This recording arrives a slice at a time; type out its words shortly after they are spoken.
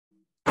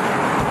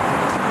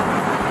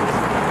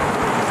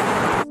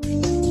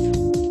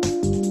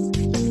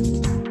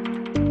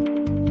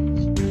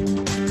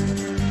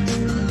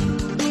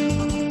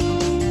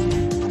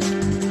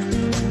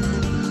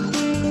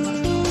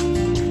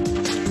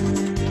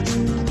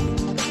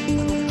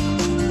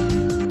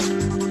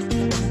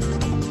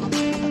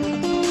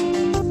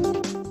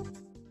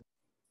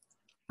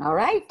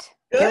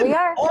Here we Good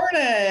are.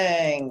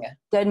 morning.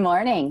 Good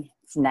morning.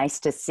 It's nice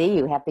to see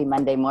you. Happy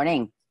Monday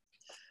morning.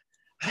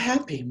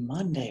 Happy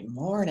Monday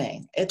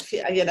morning. It's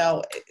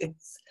early.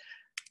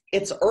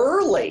 It's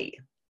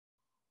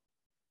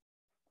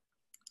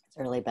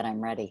early, but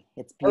I'm ready.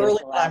 It's Early,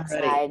 beautiful but I'm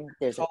ready. outside.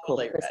 There's a cool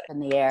Totally crisp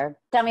ready. in the air.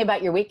 Tell me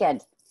about your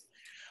weekend.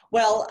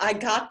 Well, I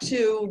got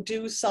to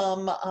do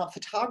some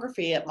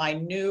photography at my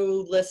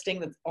new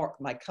listing, or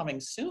my coming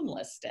soon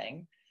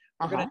listing.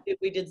 Uh-huh.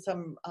 We did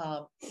some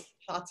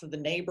shots of the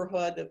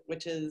neighborhood,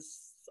 which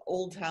is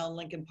Old Town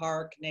Lincoln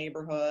Park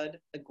neighborhood,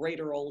 the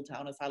greater Old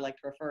Town, as I like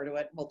to refer to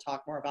it. We'll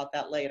talk more about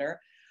that later.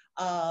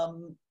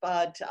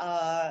 But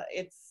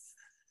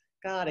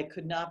it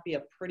could not be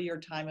a prettier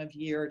time of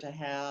year to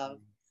have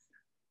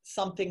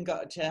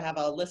to have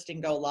a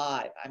listing go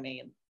live. I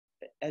mean,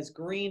 as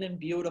green and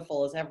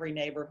beautiful as every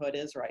neighborhood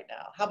is right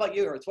now. How about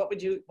yours? What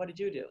did you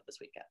do this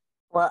weekend?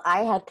 Well,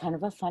 I had kind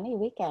of a funny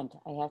weekend,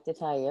 I have to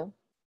tell you.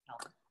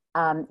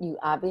 You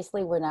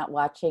obviously were not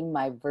watching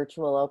my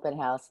virtual open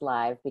house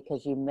live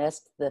because you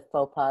missed the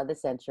faux pas of the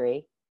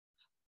century.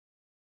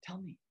 Tell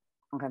me.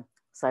 Okay.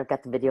 So I've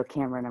got the video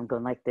camera and I'm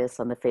going like this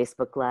on the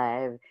Facebook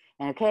Live.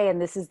 And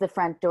this is the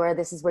front door.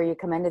 This is where you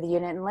come into the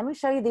unit. And let me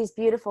show you these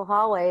beautiful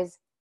hallways.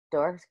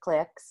 Door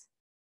clicks.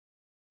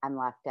 I'm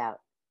locked out.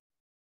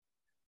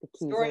 The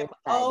keys are inside.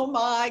 Oh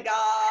my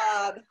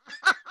God.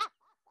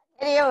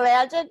 Can you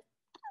imagine?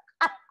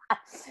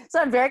 So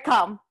I'm very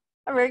calm.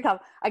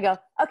 I go,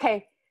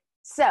 okay,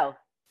 so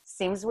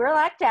seems we're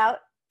locked out.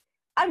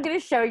 I'm going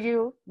to show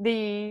you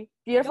the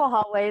beautiful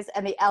hallways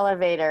and the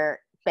elevator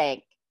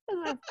bank.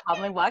 I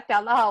calmly walk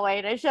down the hallway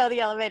and I show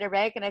the elevator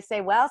bank and I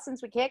say, well,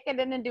 since we can't get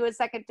in and do a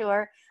second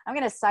tour, I'm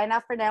going to sign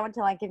off for now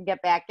until I can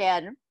get back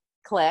in.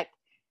 Click.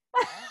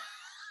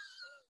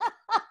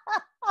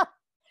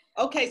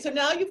 Okay, so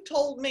now you've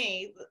told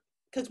me,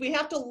 because we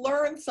have to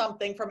learn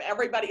something from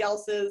everybody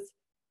else's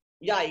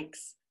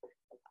yikes.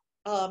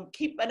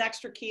 Keep an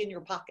extra key in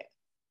your pocket.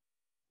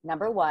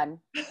 Number one.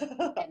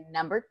 And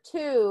number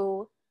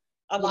two,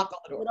 unlock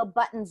all the doors. Little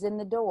buttons in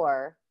the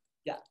door.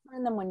 Yeah.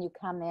 Turn them when you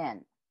come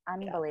in.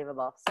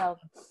 Unbelievable. Yeah. So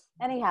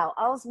anyhow,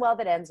 all's well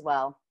that ends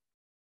well.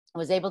 I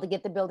was able to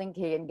get the building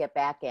key and get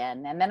back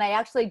in. And then I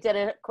actually did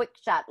a quick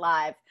shot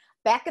live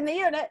back in the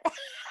unit.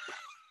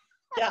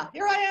 Yeah,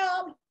 here I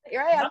am.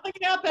 Nothing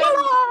happened.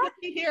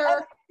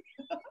 Here.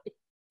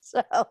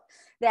 So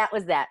that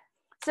was that.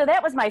 So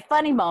that was my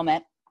funny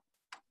moment.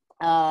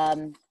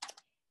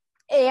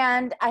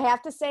 And I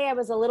have to say I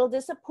was a little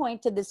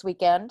disappointed this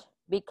weekend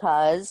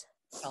because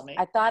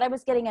I thought I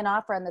was getting an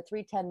offer on the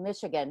 310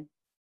 Michigan.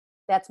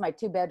 That's my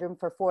 2-bedroom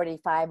for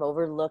 $45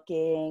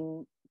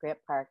 overlooking Grant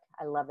Park.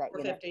 I love that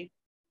unit.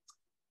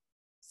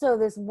 So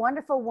this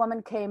wonderful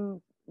woman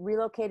came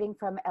relocating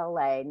from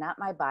LA, not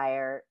my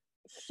buyer.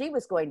 She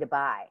was going to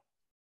buy.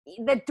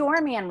 The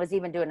doorman was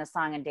even doing a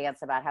song and dance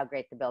about how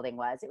great the building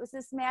was. It was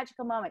this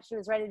magical moment. She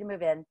was ready to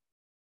move in.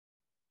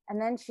 And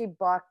then she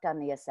balked on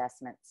the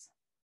assessments.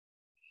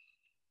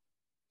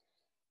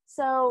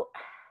 So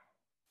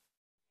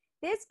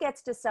this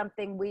gets to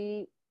something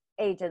we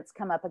agents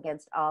come up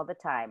against all the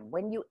time.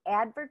 When you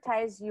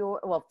advertise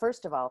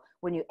first of all,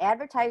 when you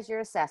advertise your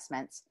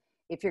assessments,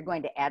 if you're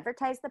going to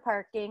advertise the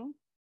parking,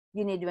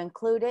 you need to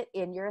include it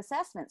in your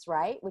assessments,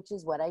 right? Which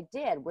is what I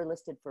did. We're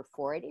listed for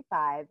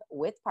 $485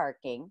 with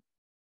parking.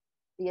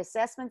 The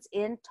assessments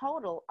in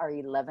total are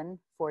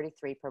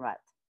 $1,143 per month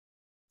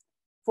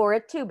for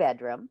a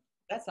 2-bedroom.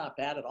 That's not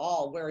bad at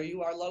all. Where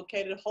you are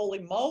located, holy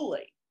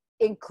moly.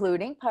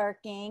 Including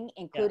parking,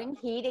 including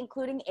heat,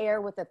 including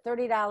air with a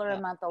 $30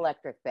 a month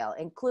electric bill,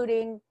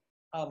 including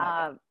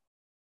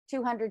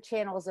 200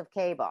 channels of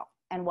cable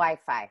and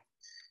Wi-Fi.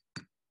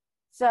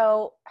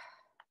 So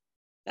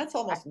that's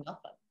almost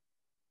nothing.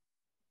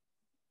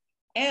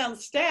 And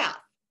staff.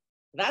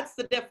 That's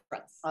the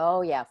difference.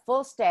 Oh yeah,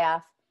 full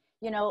staff.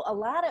 You know,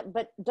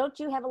 but don't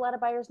you have a lot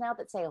of buyers now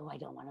that say, oh, I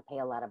don't want to pay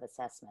a lot of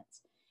assessments?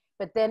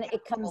 But then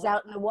it comes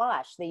out in the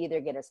wash. They either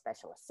get a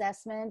special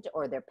assessment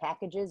or their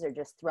packages are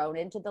just thrown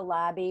into the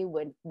lobby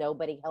with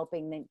nobody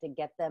helping them to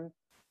get them.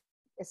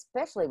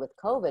 Especially with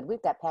COVID,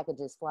 we've got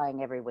packages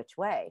flying every which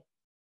way.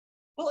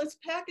 Well, it's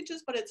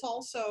packages, but it's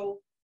also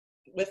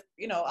with,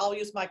 I'll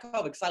use my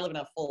COVID because I live in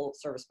a full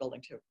service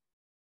building too.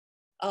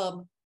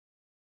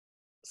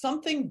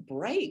 Something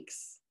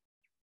breaks.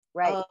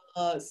 Right.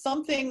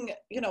 Something,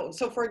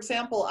 so for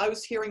example, I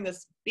was hearing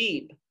this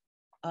beep.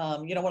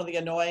 One of the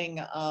annoying,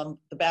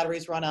 the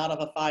batteries run out of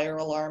a fire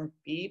alarm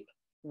beep.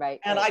 Right.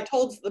 And I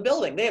told the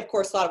building, they of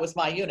course thought it was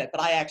my unit,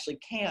 but I actually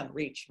can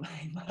reach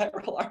my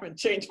fire alarm and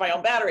change my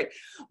own battery.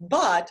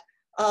 But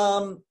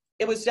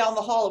it was down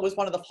the hall. It was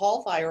one of the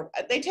hall fire.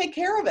 They take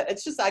care of it.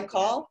 It's just I'd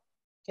call,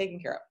 taken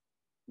care of.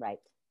 Right.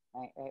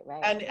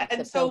 And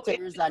the so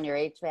filters on your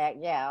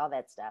HVAC, all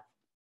that stuff.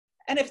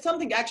 And if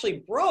something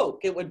actually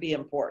broke, it would be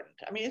important.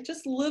 I mean, it's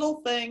just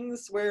little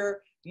things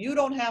where you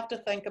don't have to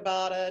think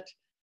about it.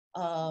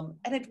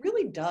 And it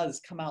really does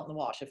come out in the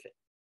wash.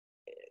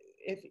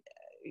 If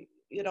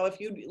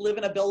you live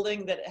in a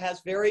building that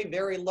has very,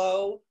 very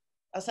low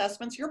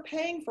assessments, you're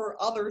paying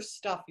for other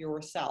stuff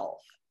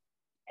yourself.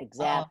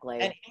 Exactly.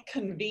 and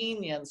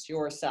inconvenience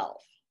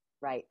yourself.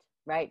 Right.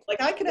 Right.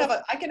 Like I can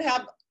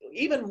have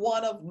even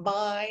one of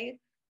my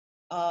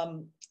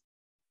um,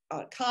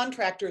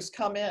 contractors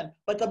come in,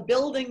 but the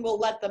building will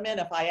let them in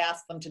if I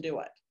ask them to do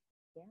it.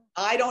 Yeah.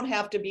 I don't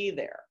have to be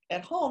there.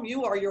 At home,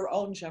 you are your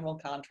own general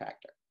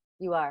contractor.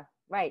 You are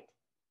right.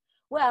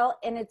 Well,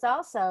 and it's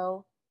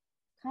also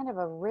kind of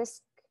a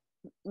risk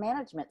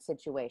management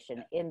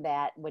situation in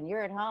that when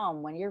you're at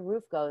home, when your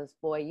roof goes,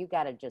 boy, you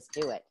got to just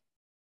do it.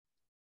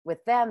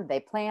 With them, they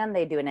plan,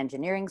 they do an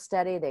engineering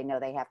study, they know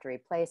they have to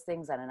replace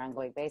things on an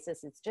ongoing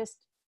basis. It's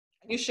just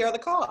You share the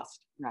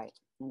cost. right.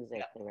 Yeah.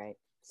 Exactly right.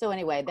 So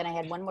anyway, then I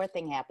had one more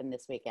thing happen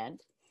this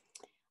weekend.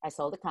 I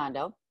sold a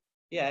condo. And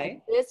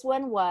Yay. this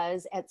one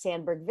was at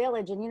Sandburg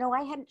Village. And,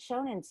 I hadn't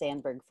shown in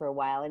Sandburg for a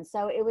while. And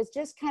so it was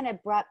just kind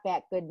of brought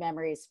back good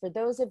memories. For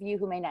those of you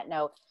who may not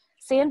know,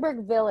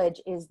 Sandburg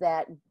Village is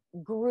that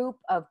group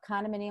of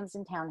condominiums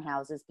and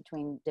townhouses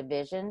between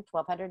Division,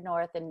 1200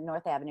 North and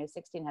North Avenue,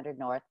 1600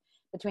 North,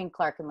 between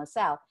Clark and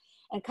LaSalle.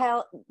 And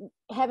Kyle,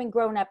 having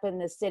grown up in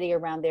the city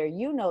around there,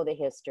 you know the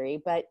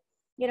history, but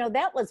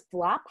that was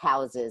flop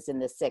houses in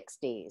the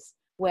 60s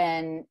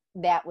when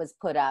that was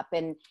put up.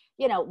 And,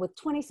 with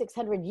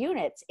 2,600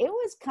 units, it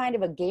was kind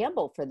of a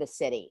gamble for the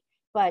city.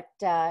 But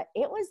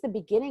it was the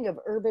beginning of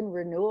urban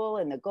renewal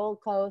in the Gold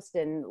Coast,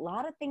 and a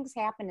lot of things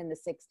happened in the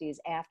 60s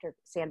after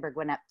Sandburg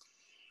went up.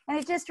 And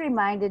it just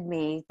reminded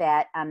me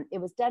that it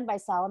was done by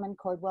Solomon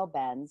Cordwell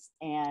Benz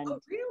Oh,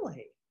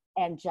 really?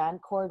 and John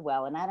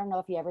Cordwell. And I don't know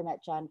if you ever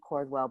met John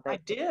Cordwell, I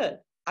but did.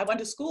 I went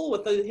to school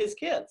with his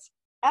kids.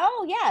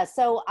 oh, yeah.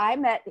 So I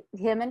met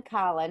him and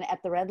Colin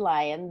at the Red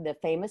Lion, the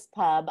famous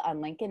pub on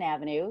Lincoln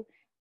Avenue,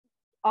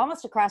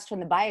 almost across from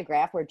the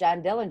Biograph where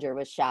John Dillinger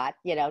was shot.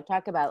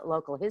 Talk about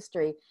local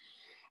history.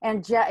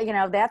 And,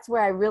 that's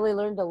where I really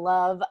learned to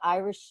love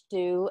Irish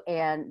stew.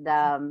 And,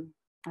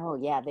 oh,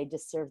 yeah, they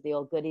just served the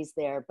old goodies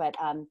there. But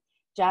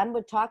John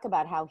would talk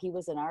about how he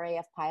was an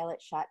RAF pilot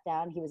shot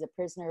down. He was a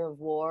prisoner of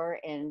war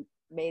and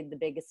made the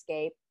big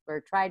escape, or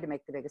tried to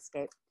make the big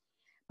escape.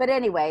 But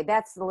anyway,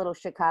 that's the little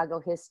Chicago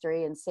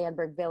history in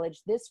Sandburg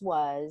Village. This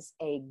was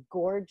a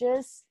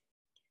gorgeous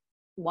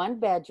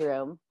one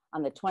bedroom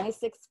on the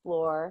 26th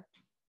floor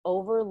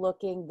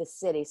overlooking the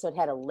city. So it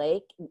had a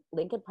lake,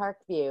 Lincoln Park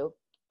view.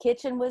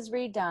 Kitchen was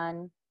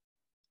redone.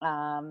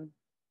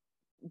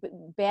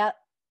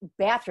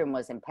 Bathroom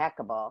was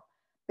impeccable.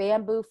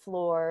 Bamboo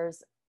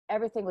floors.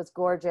 Everything was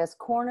gorgeous.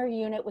 Corner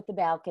unit with the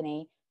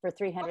balcony for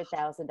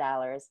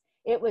 $300,000.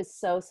 It was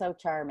so, so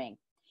charming.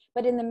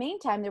 But in the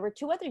meantime, there were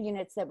two other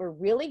units that were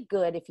really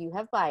good if you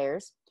have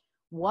buyers.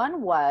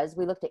 One was,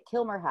 we looked at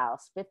Kilmer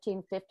House,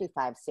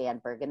 1555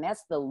 Sandburg, and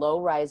that's the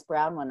low-rise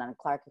brown one on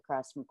Clark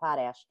across from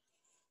Potash.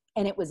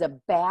 And it was a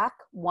back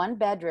one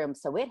bedroom,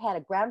 so it had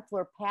a ground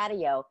floor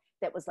patio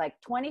that was like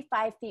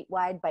 25 feet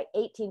wide by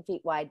 18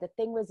 feet wide. The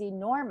thing was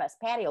enormous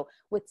patio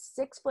with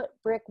 6-foot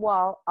brick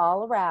wall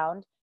all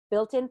around,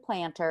 built-in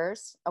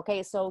planters.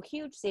 Okay, so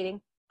huge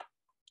seating.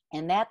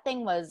 And that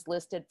thing was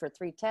listed for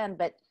 $310,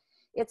 but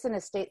it's an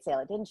estate sale.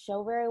 It didn't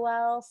show very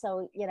well.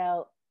 So,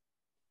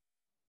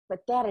 but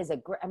that is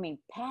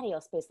patio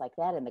space like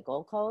that in the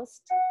Gold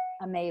Coast,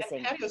 amazing.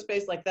 And patio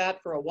space like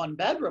that for a one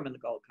bedroom in the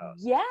Gold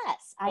Coast.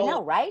 Yes, I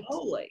know, right?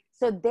 Holy.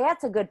 So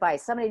that's a good buy.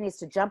 Somebody needs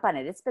to jump on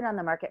it. It's been on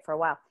the market for a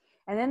while.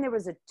 And then there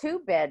was a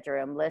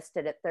 2-bedroom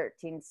listed at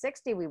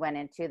 $1,360 we went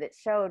into that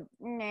showed,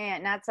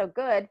 not so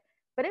good,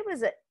 but it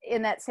was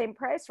in that same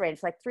price range,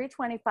 like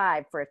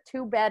 $325 for a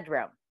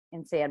 2-bedroom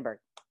in Sandburg.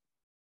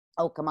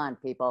 Oh, come on,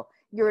 people.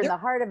 You're in the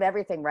heart of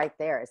everything right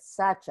there. It's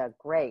such a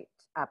great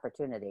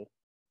opportunity.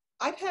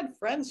 I've had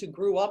friends who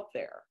grew up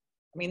there.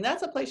 I mean,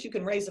 that's a place you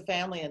can raise a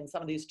family in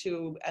some of these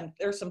and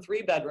there's some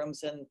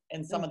 3-bedrooms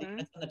in some of the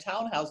units in the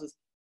townhouses.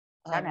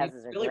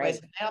 Townhouses are really great.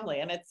 raise a family,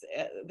 and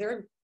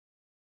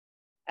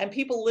and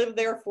people live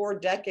there for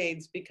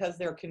decades because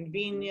they're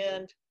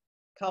convenient,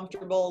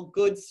 comfortable,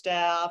 good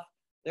staff.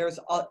 There's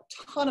a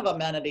ton of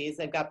amenities.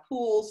 They've got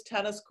pools,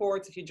 tennis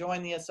courts. If you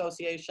join the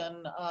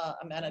association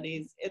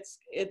amenities, it's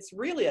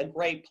really a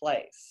great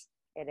place.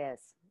 It is.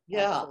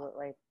 Yeah.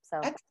 Absolutely. So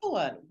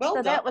excellent. Well so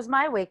done. that was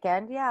my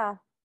weekend. Yeah.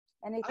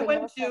 Anything I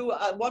went else? to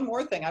one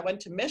more thing. I went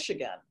to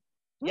Michigan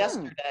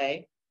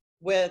yesterday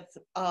with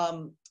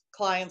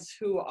clients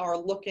who are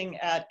looking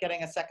at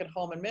getting a second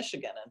home in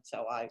Michigan. And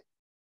so I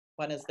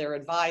went as their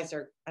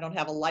advisor. I don't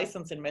have a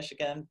license in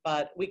Michigan,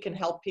 but we can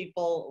help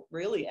people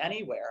really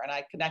anywhere. And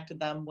I connected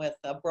them with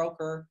a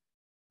broker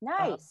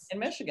Nice. in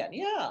Michigan.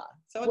 Yeah.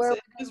 So it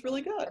was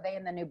really good. Are they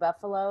in the New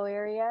Buffalo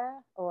area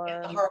or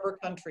in the Harbor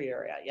Country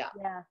area? Yeah.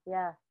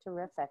 Yeah.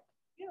 Terrific.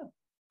 Yeah.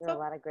 There are a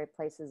lot of great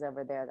places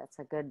over there. That's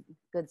a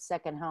good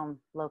second home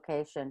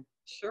location.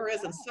 Sure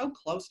is, and so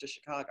close to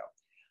Chicago.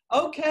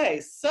 Okay,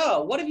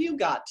 so what have you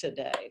got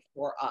today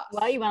for us?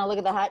 Well, you want to look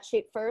at the hot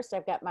sheet first?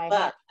 I've got my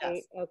hot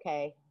sheet. Yes.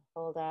 Okay,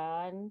 hold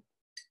on.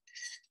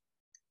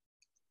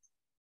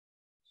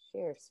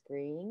 Share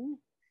screen.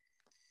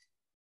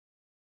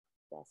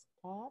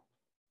 Desktop.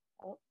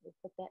 Oh, we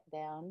put that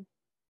down.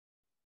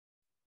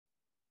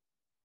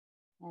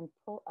 And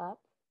pull up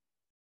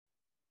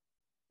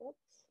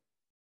Oops.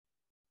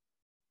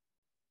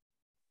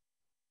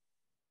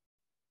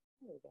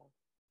 There we go.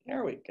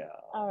 There we go.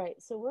 All right,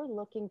 so we're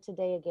looking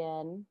today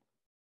again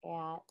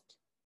at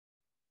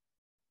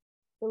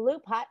the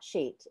Loop hot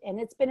sheet, and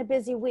it's been a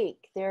busy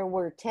week. There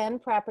were 10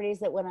 properties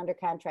that went under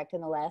contract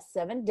in the last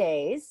 7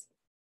 days.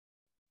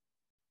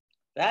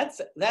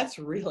 That's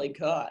really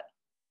good.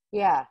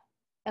 Yeah,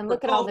 and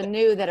look at all the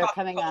new that are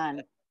coming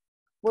on.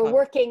 We're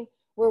working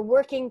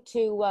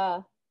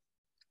to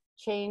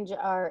change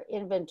our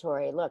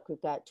inventory. Look,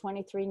 we've got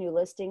 23 new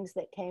listings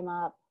that came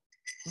up.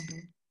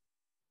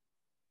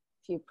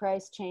 Few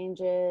price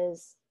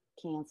changes,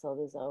 canceled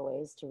as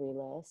always to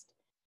relist.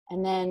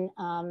 And then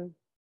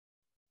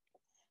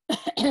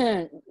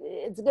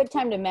it's a good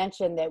time to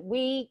mention that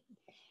we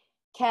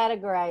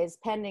categorize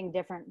pending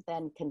different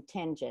than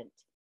contingent.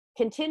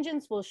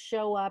 Contingents will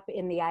show up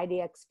in the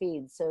IDX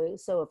feed.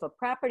 So if a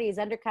property is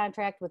under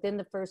contract within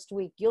the first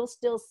week, you'll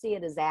still see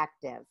it as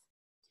active.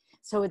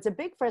 So it's a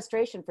big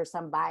frustration for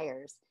some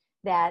buyers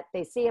that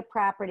they see a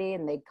property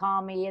and they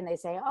call me and they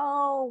say,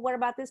 oh, what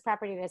about this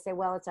property? And I say,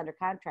 well, it's under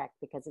contract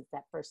because it's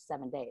that first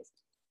 7 days.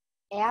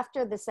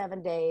 After the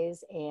 7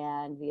 days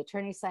and the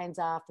attorney signs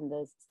off and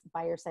the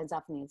buyer signs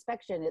off on the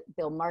inspection,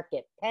 they'll mark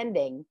it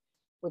pending,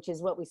 which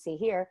is what we see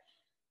here.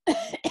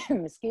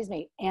 Excuse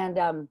me.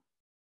 And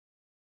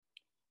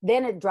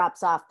then it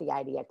drops off the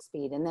IDX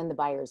feed and then the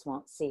buyers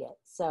won't see it.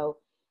 So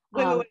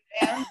wait,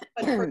 Ann,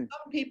 but for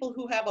some people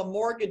who have a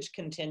mortgage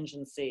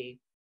contingency,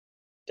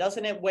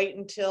 doesn't it wait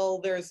until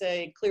there's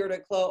a clear to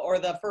close or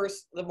the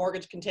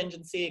mortgage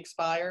contingency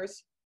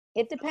expires?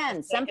 It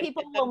depends. Some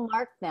people will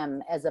mark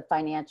them as a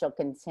financial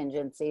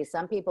contingency.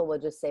 Some people will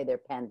just say they're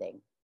pending.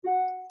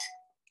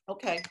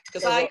 Okay,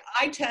 because I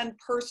tend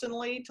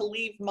personally to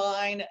leave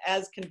mine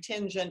as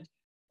contingent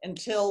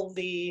until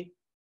the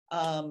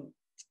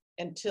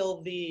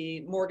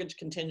mortgage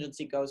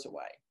contingency goes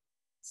away.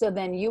 So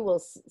then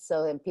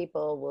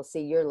people will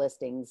see your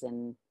listings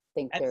and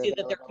think and see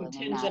that they're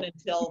contingent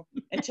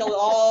until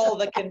all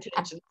the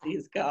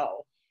contingencies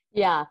go.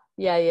 Yeah.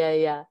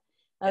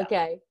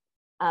 Okay.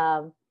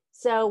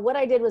 So what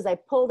I did was I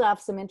pulled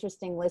off some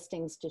interesting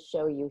listings to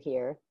show you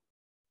here.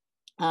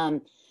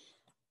 So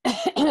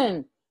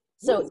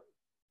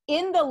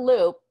in the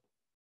Loop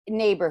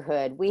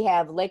neighborhood, we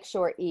have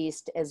Lakeshore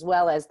East as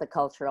well as the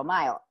Cultural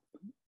Mile.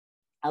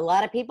 A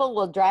lot of people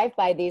will drive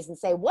by these and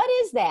say, what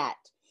is that?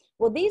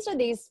 Well, these are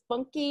these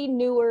funky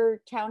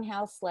newer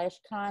townhouse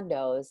 /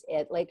 condos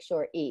at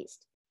Lakeshore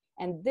East.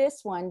 And this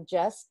one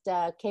just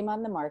came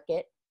on the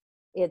market.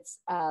 It's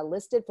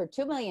listed for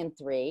 $2.3 million.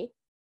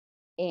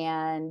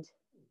 And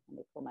let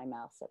me pull my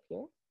mouse up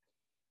here.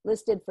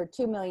 Listed for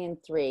 $2.3 million.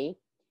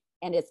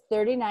 And it's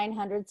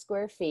 3,900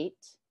 square feet.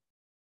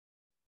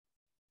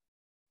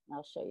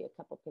 I'll show you a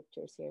couple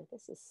pictures here.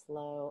 This is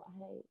slow.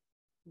 I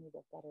need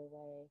a better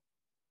way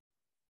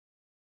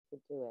to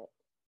do it.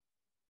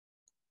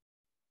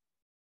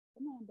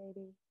 Come on,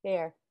 baby.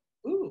 There.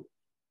 Ooh.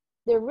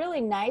 They're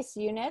really nice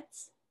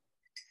units.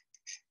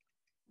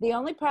 The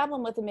only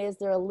problem with them is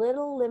they're a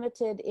little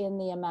limited in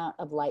the amount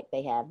of light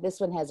they have. This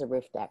one has a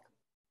roof deck.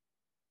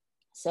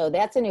 So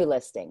that's a new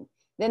listing.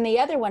 Then the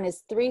other one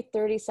is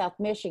 330 South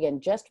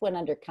Michigan, just went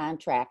under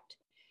contract.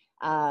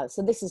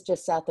 So this is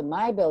just south of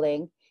my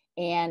building.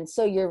 And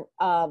so you're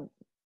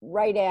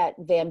right at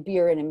Van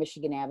Buren and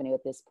Michigan Avenue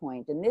at this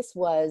point. And this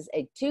was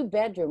a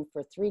 2-bedroom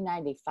for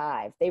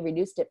 $395. They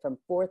reduced it from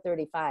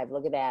 $435.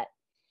 Look at that.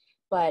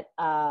 But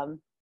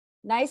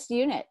nice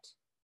unit.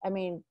 I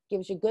mean,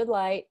 gives you good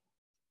light,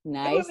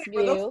 nice view.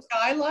 Were those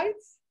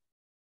skylights?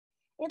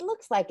 It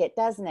looks like it,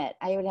 doesn't it?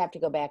 I would have to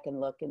go back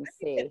and look and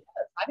see.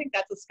 I think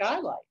that's a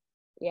skylight.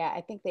 Yeah,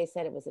 I think they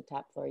said it was a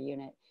top floor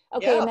unit.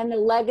 Okay, yeah. And then the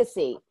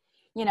Legacy.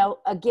 You know,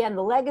 again,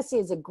 the Legacy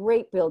is a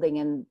great building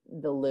in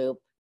the Loop.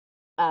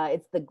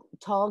 It's the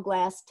tall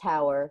glass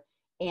tower,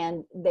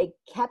 and they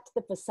kept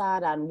the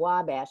facade on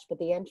Wabash, but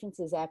the entrance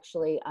is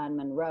actually on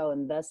Monroe,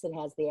 and thus it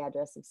has the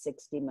address of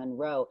 60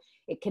 Monroe.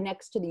 It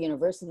connects to the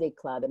University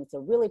Club, and it's a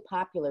really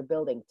popular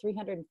building,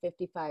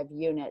 355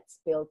 units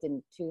built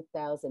in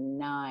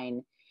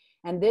 2009.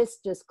 And this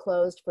just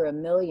closed for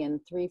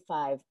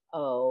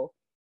 $1,350,000.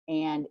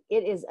 And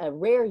it is a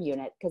rare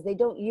unit because they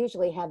don't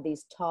usually have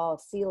these tall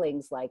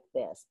ceilings like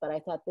this, but I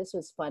thought this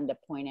was fun to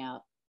point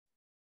out.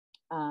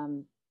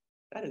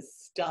 That is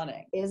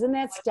stunning. Isn't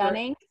that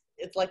stunning?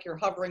 It's like you're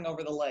hovering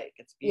over the lake.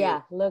 It's beautiful.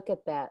 Yeah, look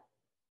at that.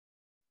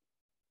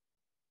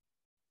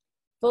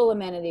 Full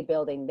amenity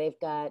building. They've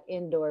got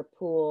indoor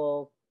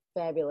pool,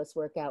 fabulous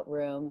workout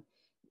room.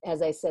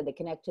 As I said, they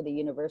connect to the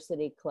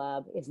University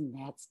Club. Isn't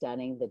that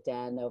stunning? The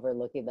den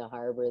overlooking the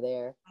harbor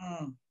there.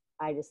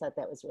 I just thought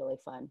that was really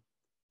fun.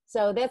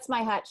 So that's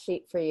my hot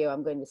sheet for you.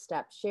 I'm going to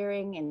stop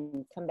sharing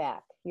and come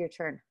back. Your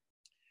turn.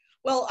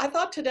 Well, I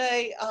thought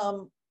today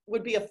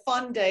would be a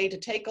fun day to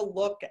take a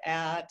look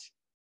at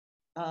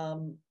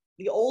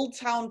the Old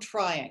Town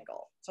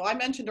Triangle. So I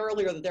mentioned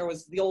earlier that there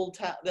was the Old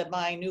Town, that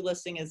my new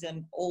listing is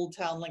in Old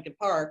Town Lincoln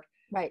Park.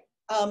 Right.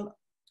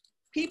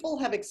 People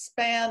have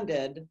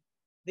expanded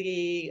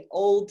the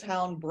Old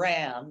Town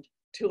brand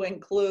to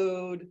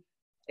include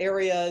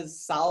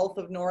areas south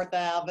of North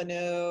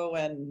Avenue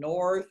and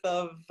north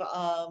of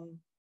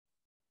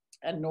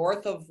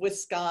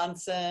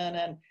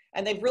Wisconsin,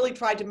 and they've really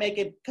tried to make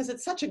it, because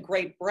it's such a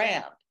great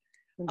brand.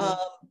 Mhm.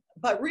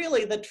 But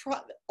really,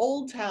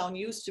 Old Town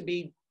used to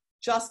be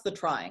just the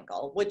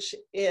Triangle, which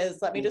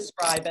is, let me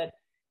describe it.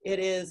 It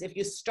is, if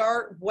you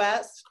start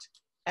west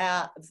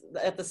at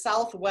the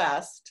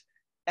southwest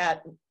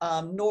at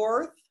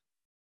North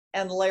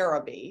and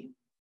Larrabee,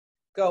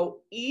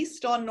 go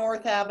east on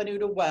North Avenue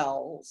to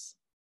Wells,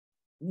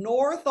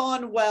 north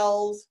on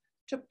Wells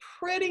to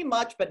pretty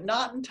much, but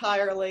not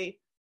entirely,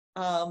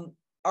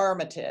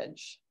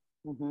 Armitage.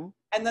 Mhm.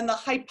 And then the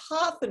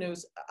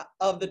hypotenuse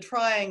of the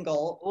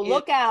triangle Well,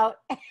 look out.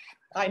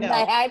 I The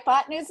know,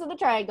 hypotenuse of the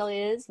triangle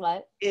is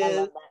what? I is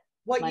love that.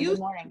 what Monday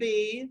used morning. to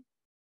be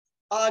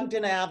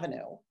Ogden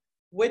Avenue,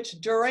 which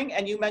during,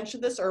 and you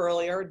mentioned this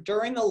earlier,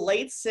 during the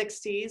late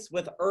 60s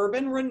with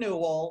urban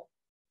renewal,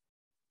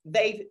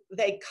 they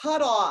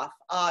cut off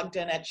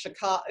Ogden at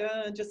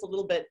Chicago, just a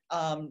little bit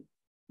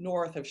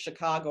north of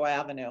Chicago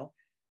Avenue,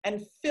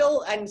 and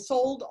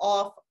sold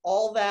off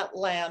all that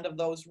land of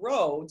those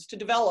roads to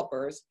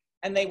developers,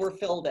 and they were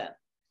filled in.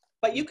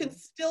 But you can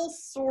still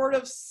sort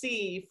of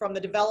see from the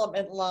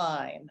development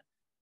line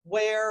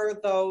where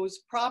those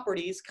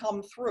properties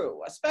come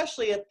through,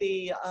 especially at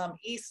the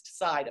east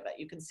side of it.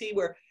 You can see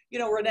where,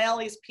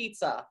 Rinaldi's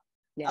Pizza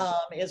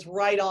is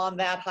right on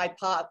that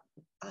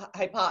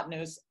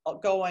hypotenuse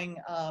going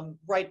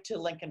right to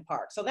Lincoln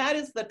Park. So that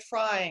is the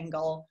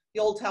triangle,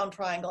 the Old Town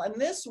Triangle. And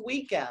this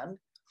weekend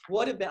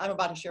would have been, I'm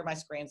about to share my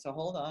screen, so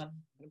hold on.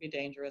 It's gonna be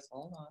dangerous,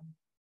 hold on.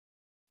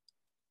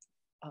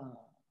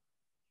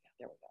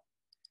 There we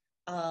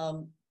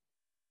go.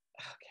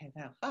 Okay,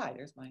 now, hi,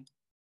 there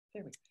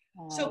we go.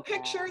 So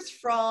pictures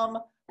from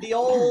the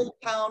Old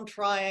Town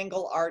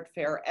Triangle Art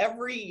Fair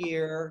every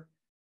year.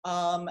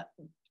 I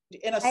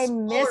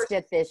missed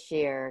it this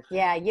year.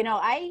 Yeah,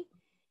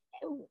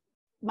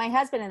 my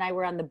husband and I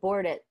were on the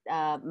board at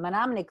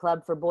Menominee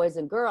Club for Boys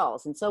and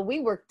Girls, and so we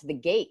worked the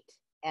gate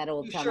at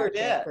Old Town Art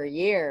Fair for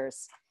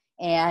years.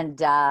 And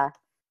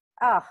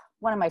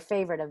one of my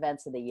favorite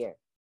events of the year.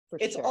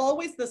 It's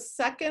always the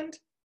second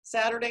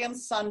Saturday and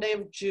Sunday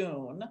of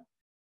June,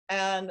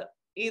 and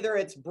either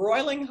it's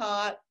broiling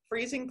hot,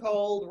 freezing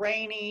cold,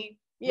 rainy,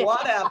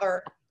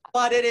 whatever,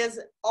 but it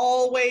is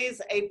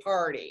always a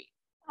party.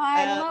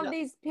 I love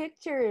these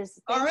pictures.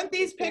 Aren't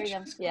these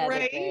pictures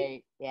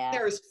great? Yeah.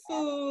 There's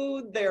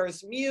food,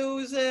 there's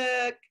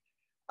music.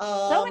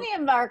 So many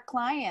of our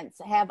clients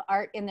have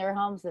art in their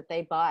homes that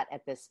they bought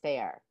at this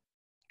fair.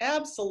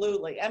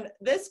 Absolutely. And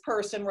this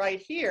person right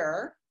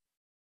here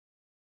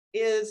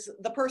is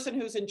the person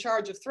who's in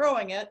charge of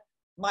throwing it,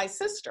 my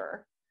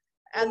sister.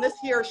 And this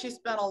year she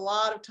spent a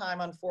lot of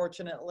time,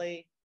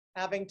 unfortunately,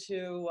 having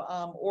to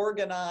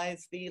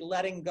organize the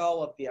letting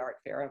go of the art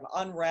fair, of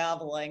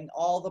unraveling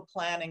all the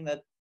planning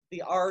that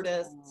the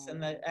artists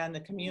and the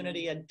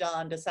community had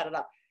done to set it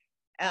up.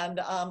 And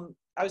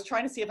I was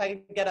trying to see if I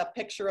could get a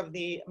picture of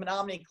the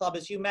Menominee Club,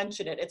 as you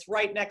mentioned it. It's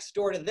right next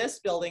door to this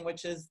building,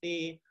 which is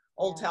the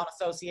Old Town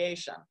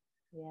Association.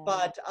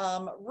 But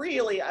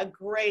really a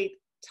great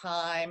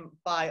time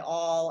by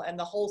all and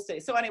the whole city.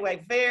 So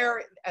anyway,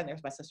 and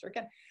there's my sister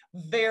again,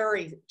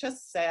 very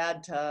just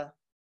sad to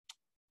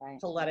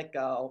let it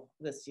go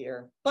this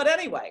year. But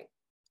anyway,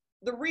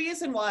 the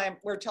reason why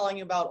we're telling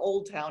you about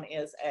Old Town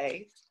is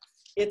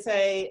it's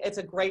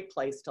a great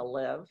place to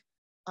live.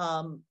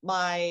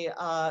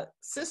 My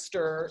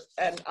sister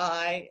and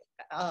I,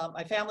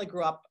 my family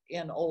grew up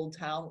in Old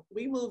Town.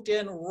 We moved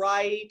in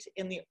right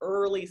in the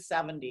early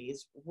 70s,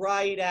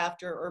 right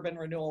after urban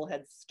renewal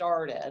had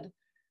started.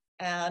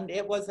 And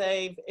it was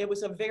a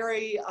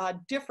very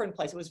different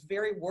place. It was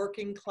very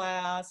working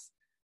class,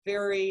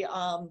 very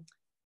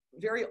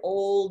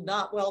old,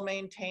 not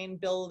well-maintained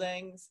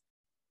buildings.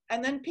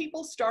 And then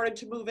people started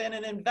to move in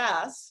and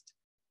invest,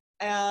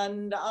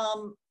 and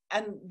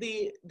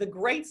the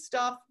great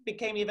stuff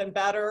became even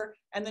better,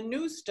 and the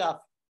new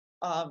stuff,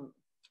 and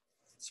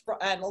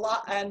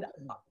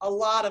a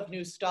lot of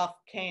new stuff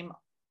came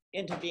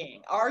into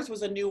being. Ours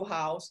was a new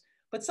house,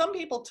 but some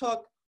people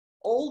took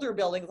older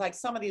buildings, like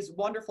some of these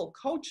wonderful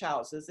coach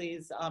houses,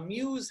 these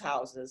Muse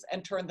houses,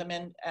 and turned them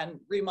in and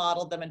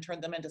remodeled them and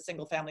turned them into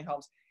single family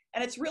homes.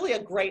 And it's really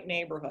a great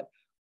neighborhood,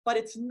 but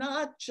it's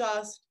not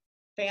just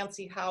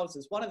fancy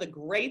houses. One of the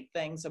great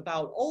things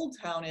about Old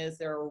Town is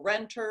there are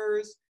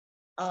renters,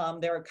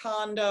 there are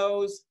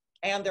condos,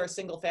 and there are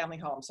single family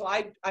homes. So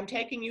I'm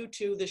taking you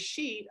to the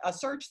sheet, a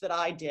search that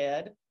I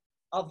did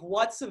of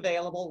what's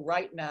available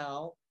right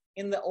now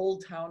in the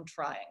Old Town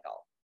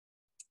Triangle.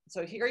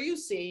 So here you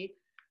see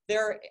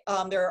there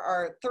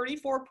are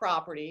 34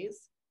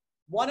 properties,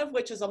 one of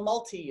which is a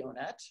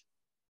multi-unit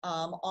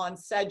on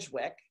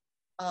Sedgwick,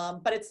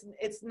 but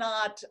it's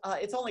not,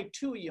 it's only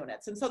 2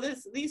 units. And so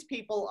these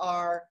people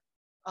are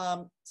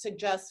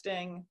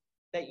suggesting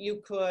that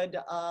you could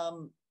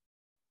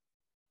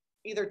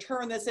either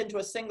turn this into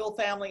a single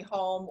family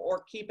home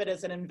or keep it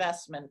as an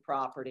investment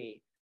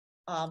property,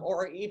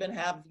 or even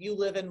have you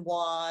live in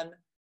one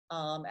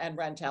and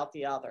rent out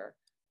the other.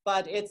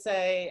 but it's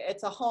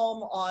a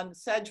home on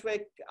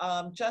Sedgwick,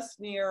 just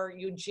near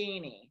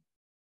Eugenie,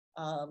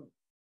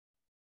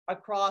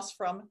 across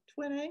from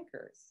Twin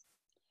Anchors.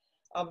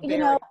 A You very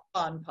know,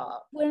 fun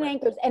pub. Twin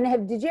Anchors.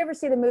 And did you ever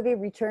see the movie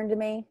Return to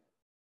Me?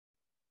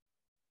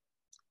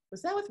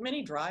 Was that with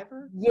Minnie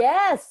Driver?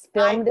 Yes,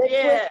 filmed I at Twin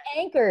did.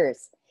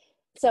 Anchors.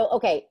 So,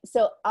 okay,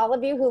 so all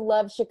of you who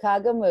love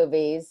Chicago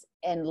movies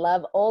and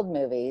love old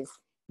movies,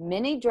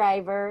 Minnie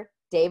Driver,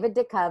 David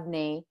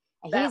Duchovny,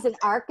 he's an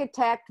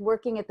architect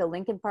working at the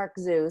Lincoln Park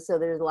Zoo, so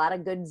there's a lot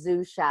of good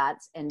zoo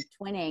shots and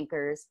Twin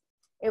Anchors.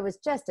 It was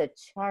just a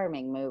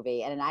charming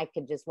movie, and I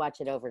could just watch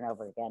it over and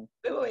over again.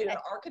 Wait, an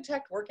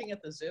architect working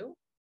at the zoo?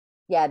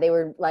 Yeah, they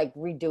were like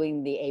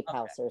redoing the ape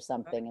house or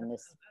something in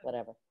this,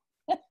 whatever.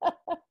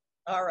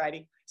 All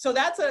righty. So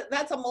that's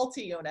a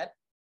multi-unit.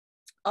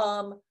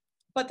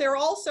 But there are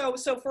also,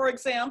 so for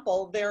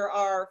example, there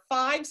are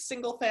 5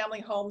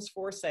 single-family homes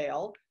for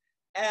sale,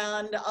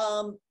 and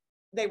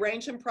they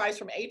range in price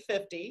from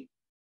 $850.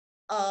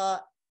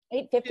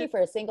 $850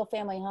 for a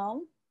single-family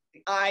home?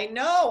 I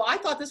know. I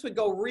thought this would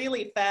go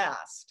really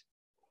fast.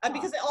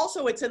 Because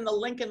also it's in the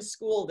Lincoln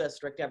School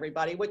District,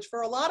 everybody, which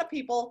for a lot of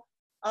people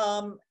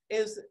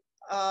is,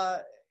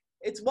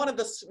 it's one of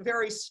the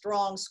very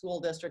strong school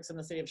districts in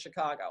the city of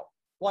Chicago.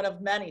 One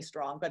of many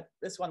strong, but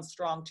this one's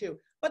strong too.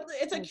 But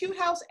it's a cute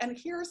house, and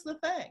here's the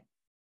thing.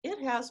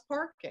 It has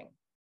parking.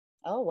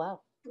 Oh,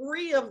 wow.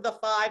 3 of the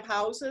 5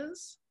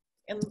 houses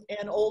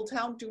in Old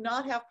Town do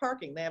not have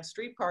parking. They have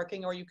street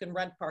parking, or you can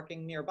rent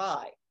parking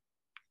nearby.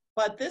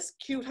 But this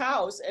cute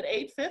house at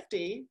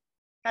 $850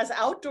 has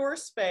outdoor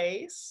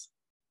space.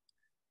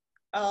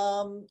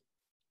 Oh,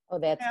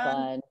 that's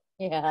fun.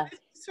 Yeah.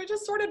 So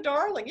just sort of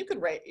darling. You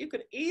could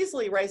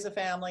easily raise a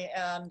family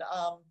and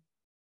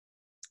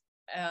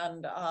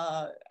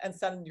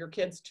send your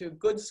kids to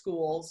good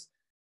schools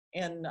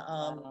in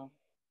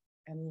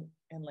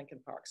Lincoln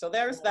Park. So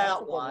there's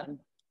that one.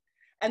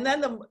 And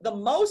then the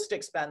most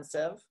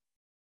expensive,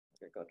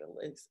 go to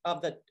Liz,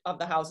 of the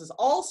houses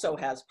also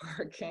has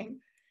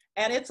parking.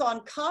 And it's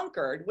on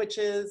Concord, which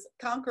is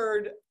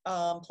Concord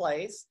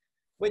Place,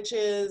 which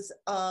is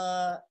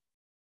 1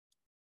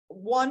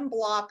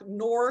 block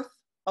north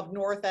of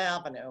North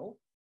Avenue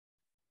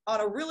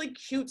on a really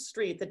cute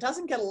street that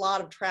doesn't get a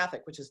lot of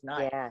traffic, which is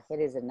nice. Yeah, it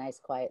is a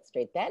nice, quiet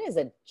street. That is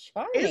a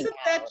charming Isn't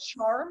that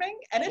charming?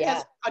 And it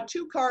has a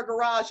 2-car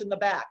garage in the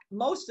back.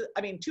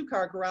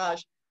 2-car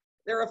garage.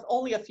 There are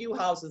only a few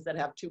houses that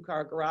have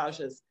 2-car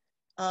garages.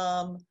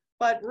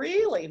 But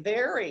really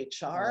very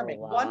charming.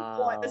 Oh,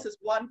 wow. This is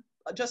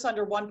just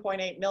under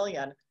 1.8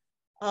 million.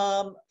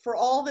 For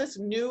all this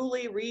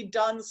newly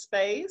redone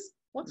space,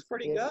 looks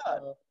pretty good.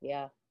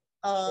 Yeah,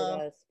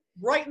 it is.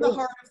 Right in the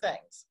heart of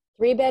things.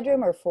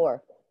 3-bedroom or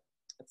 4?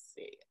 Let's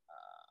see.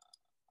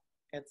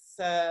 It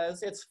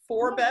says it's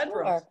 4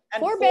 bedrooms.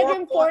 4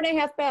 bedroom,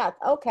 4.5 bath.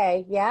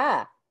 Okay,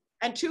 yeah.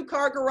 And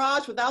 2-car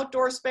garage with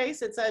outdoor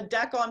space. It's a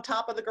deck on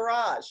top of the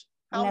garage.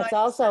 And that's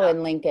also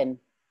in Lincoln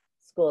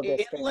School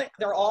District.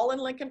 They're all in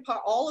Lincoln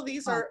Park. All of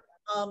these are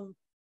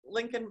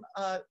Lincoln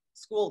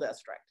School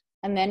District.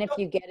 And then if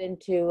you get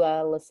into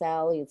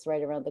LaSalle, it's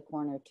right around the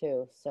corner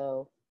too.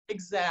 So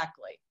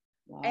exactly.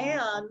 Wow.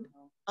 And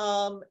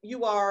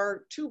you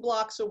are 2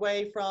 blocks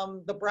away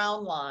from the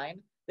Brown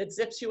line that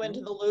zips you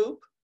into the Loop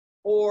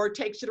or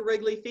takes you to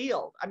Wrigley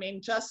Field. I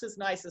mean, just as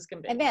nice as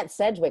can be. And that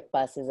Sedgwick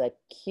bus is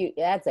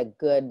that's a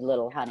good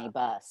little honey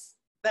bus.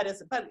 That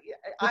is, but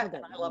I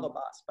love a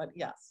bus, but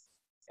yes.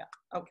 Yeah,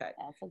 okay.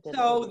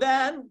 So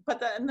then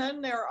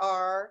there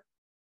are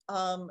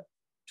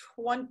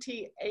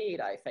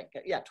 28, I think.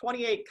 Yeah,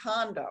 28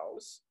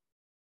 condos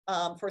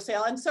for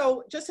sale. And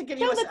so just to give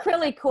you the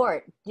Crilly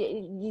Court.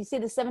 You see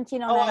the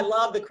 1709? Oh, I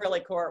love the Crilly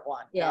Court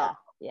one. Yeah.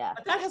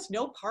 But that has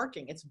no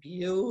parking. It's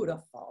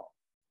beautiful.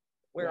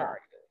 Where are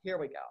you? Here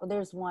we go. Well,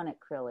 there's one at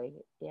Crilly.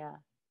 Yeah.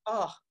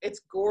 Oh,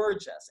 it's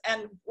gorgeous.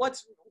 And but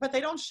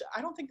they don't,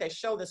 I don't think they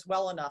show this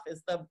well enough,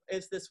 is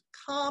this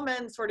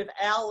common sort of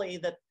alley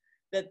that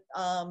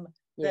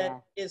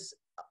is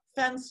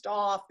fenced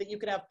off, that you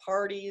can have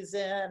parties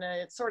in, and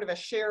it's sort of a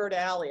shared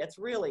alley. It's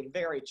really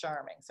very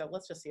charming. So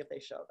let's just see if they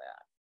show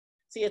that.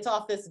 See, it's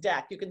off this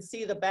deck. You can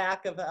see the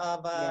back of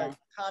a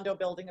condo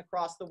building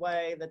across the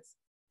way.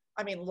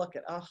 Look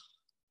at,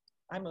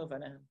 I'm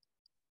moving in.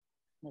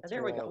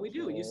 There we go. We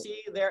do. You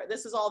see there,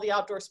 this is all the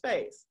outdoor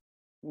space.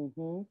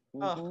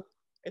 Oh,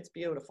 it's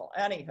beautiful.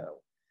 Anywho,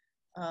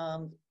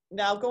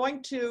 now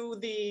going to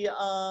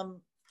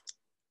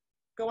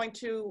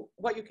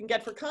what you can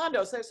get for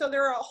condos. So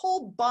there are a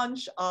whole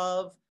bunch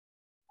of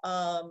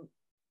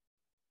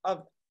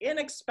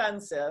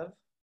inexpensive.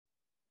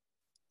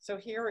 So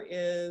here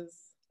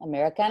is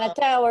Americana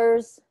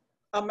Towers.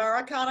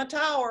 Americana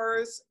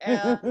Towers,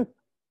 and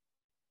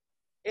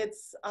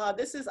it's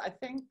this is, I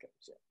think,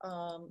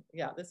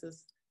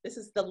 this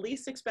is the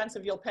least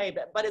expensive you'll pay,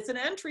 but it's an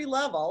entry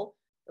level.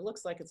 It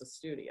looks like it's a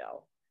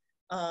studio.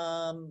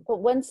 But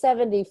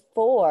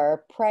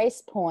 174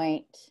 price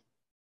point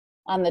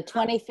on the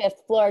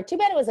 25th floor. Too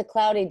bad it was a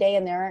cloudy day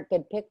and there aren't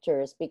good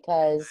pictures,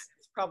 because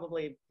it's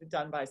probably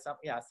done by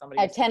somebody.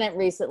 A tenant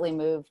recently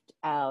moved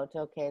out.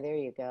 Okay, there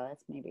you go.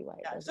 That's maybe why.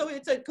 Yeah, so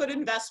it's a good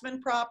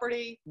investment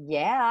property,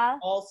 Yeah.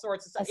 all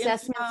sorts of stuff. In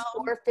Assessments town.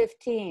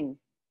 415.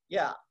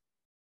 Yeah.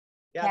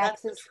 Yeah,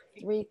 Taxes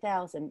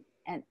 3,000.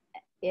 And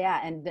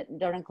yeah, and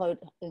don't include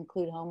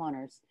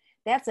homeowners.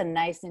 That's a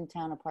nice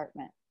in-town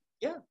apartment.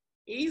 yeah,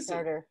 easy.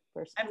 Starter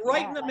first. And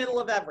right Yeah, in the I like middle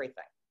it. of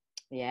everything.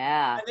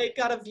 Yeah. And they've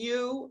got a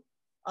view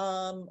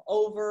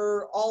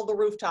over all the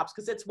rooftops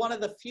because it's one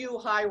of the few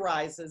high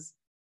rises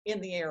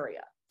in the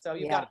area. So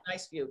you've got a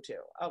nice view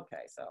too.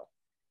 Okay, so.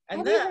 And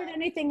have then, you heard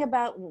anything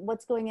about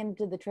what's going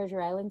into the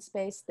Treasure Island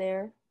space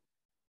there?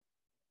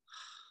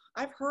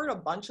 I've heard a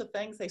bunch of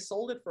things. They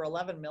sold it for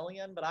 11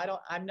 million, but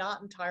I'm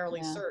not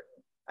entirely certain.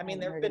 I mean,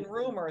 there have been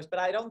rumors, but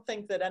I don't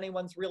think that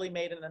anyone's really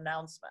made an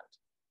announcement.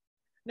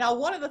 Now,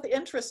 one of the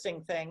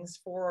interesting things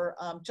for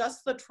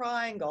just the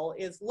Triangle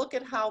is look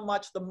at how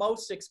much the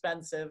most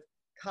expensive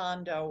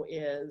condo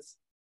is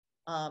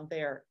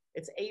there.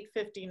 It's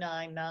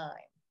 $859,900.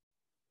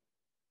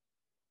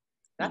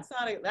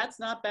 That's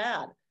not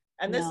bad.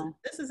 And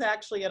this is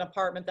actually an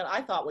apartment that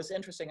I thought was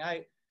interesting.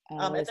 At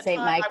the St.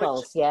 time,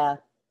 Michael's, yeah.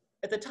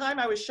 At the time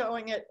I was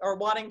showing it or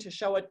wanting to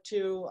show it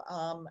to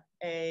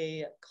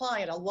a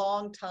client, a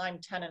longtime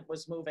tenant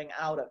was moving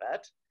out of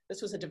it.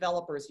 This was a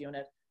developer's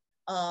unit.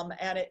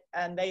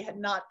 And they had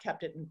not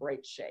kept it in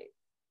great shape.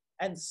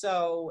 And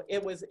so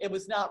it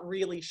was not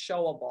really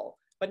showable,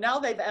 but now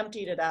they've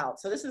emptied it out.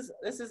 So this is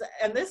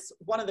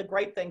one of the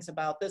great things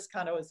about this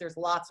condo is there's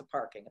lots of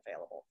parking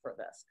available for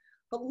this.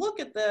 But look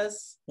at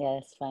this. Yeah,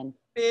 it's fun.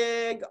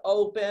 Big,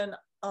 open,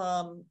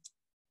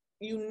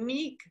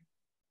 unique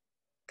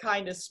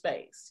kind of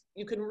space.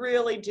 You can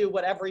really do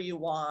whatever you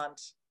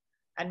want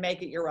and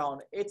make it your own.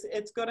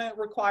 It's going to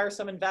require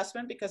some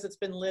investment because it's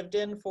been lived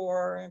in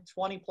for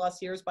 20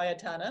 plus years by a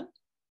tenant.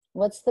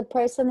 What's the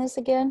price on this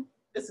again?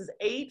 This is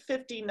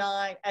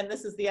 $859,000, and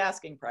this is the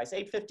asking price,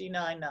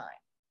 $859,900.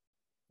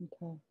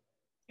 Okay.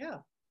 Yeah,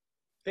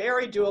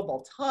 very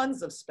doable.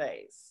 Tons of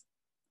space.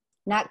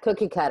 Not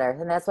cookie cutter,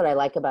 and that's what I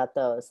like about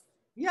those.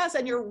 Yes,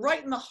 and you're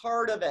right in the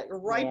heart of it. You're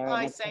right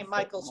by St.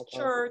 Michael's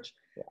Church,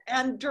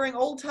 and during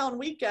Old Town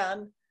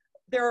Weekend,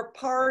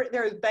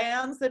 there's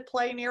bands that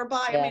play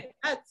nearby. Yeah.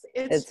 I mean,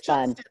 it's just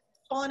fun. as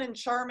fun and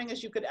charming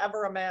as you could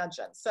ever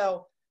imagine.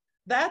 So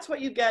that's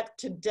what you get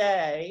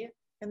today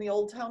in the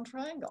Old Town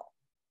Triangle.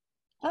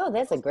 Oh,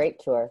 that's a great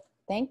tour.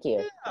 Thank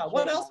you. Yeah.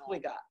 What else have we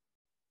got?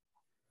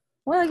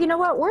 Well, you know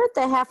what? We're at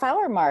the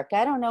half-hour mark.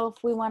 I don't know if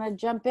we want to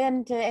jump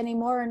into any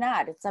more or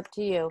not. It's up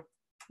to you.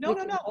 No.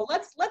 Well,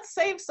 let's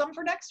save some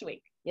for next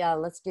week. Yeah,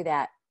 let's do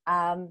that.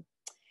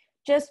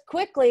 Just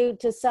quickly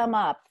to sum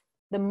up,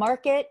 the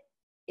market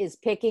is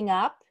picking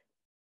up.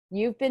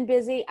 You've been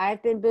busy.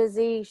 I've been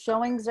busy.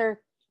 Showings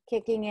are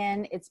kicking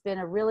in. It's been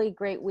a really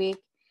great week.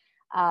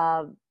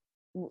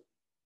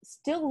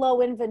 Still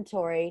low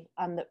inventory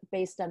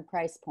based on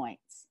price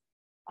points.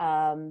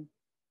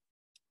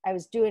 I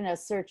was doing a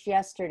search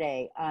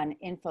yesterday on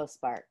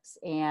InfoSparks,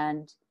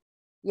 and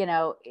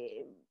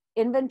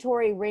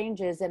inventory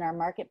ranges in our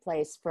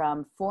marketplace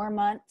from 4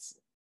 months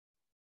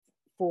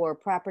for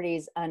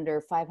properties under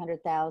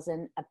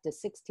 500,000 up to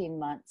 16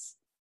 months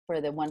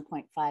for the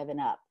 1.5 and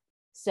up.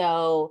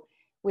 So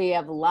we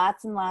have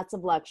lots and lots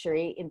of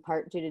luxury, in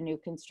part due to new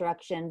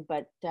construction,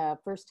 but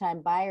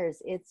first-time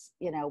buyers,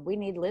 we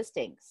need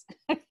listings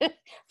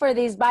for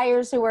these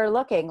buyers who are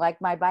looking,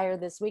 like my buyer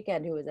this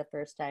weekend, who was a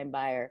first-time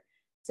buyer.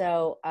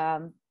 So,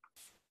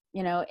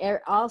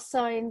 all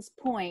signs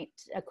point,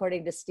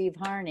 according to Steve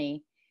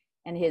Harney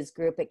and his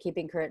group at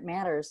Keeping Current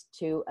Matters,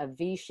 to a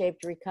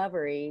V-shaped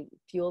recovery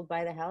fueled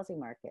by the housing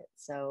market.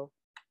 So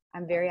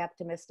I'm very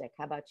optimistic.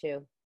 How about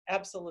you?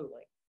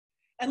 Absolutely.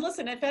 And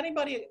listen, if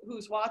anybody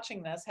who's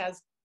watching this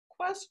has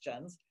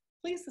questions,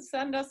 please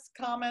send us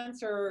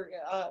comments or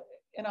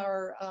in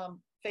our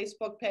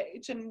Facebook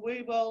page, and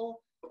we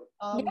will.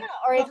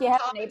 Or if you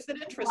have any that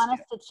interest want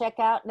us to check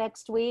out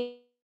next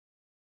week.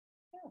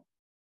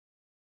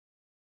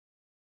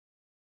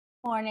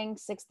 Morning,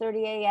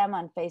 6:30 a.m.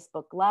 on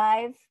Facebook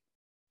Live.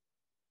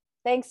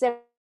 Thanks,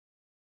 everyone.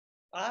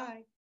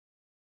 Bye.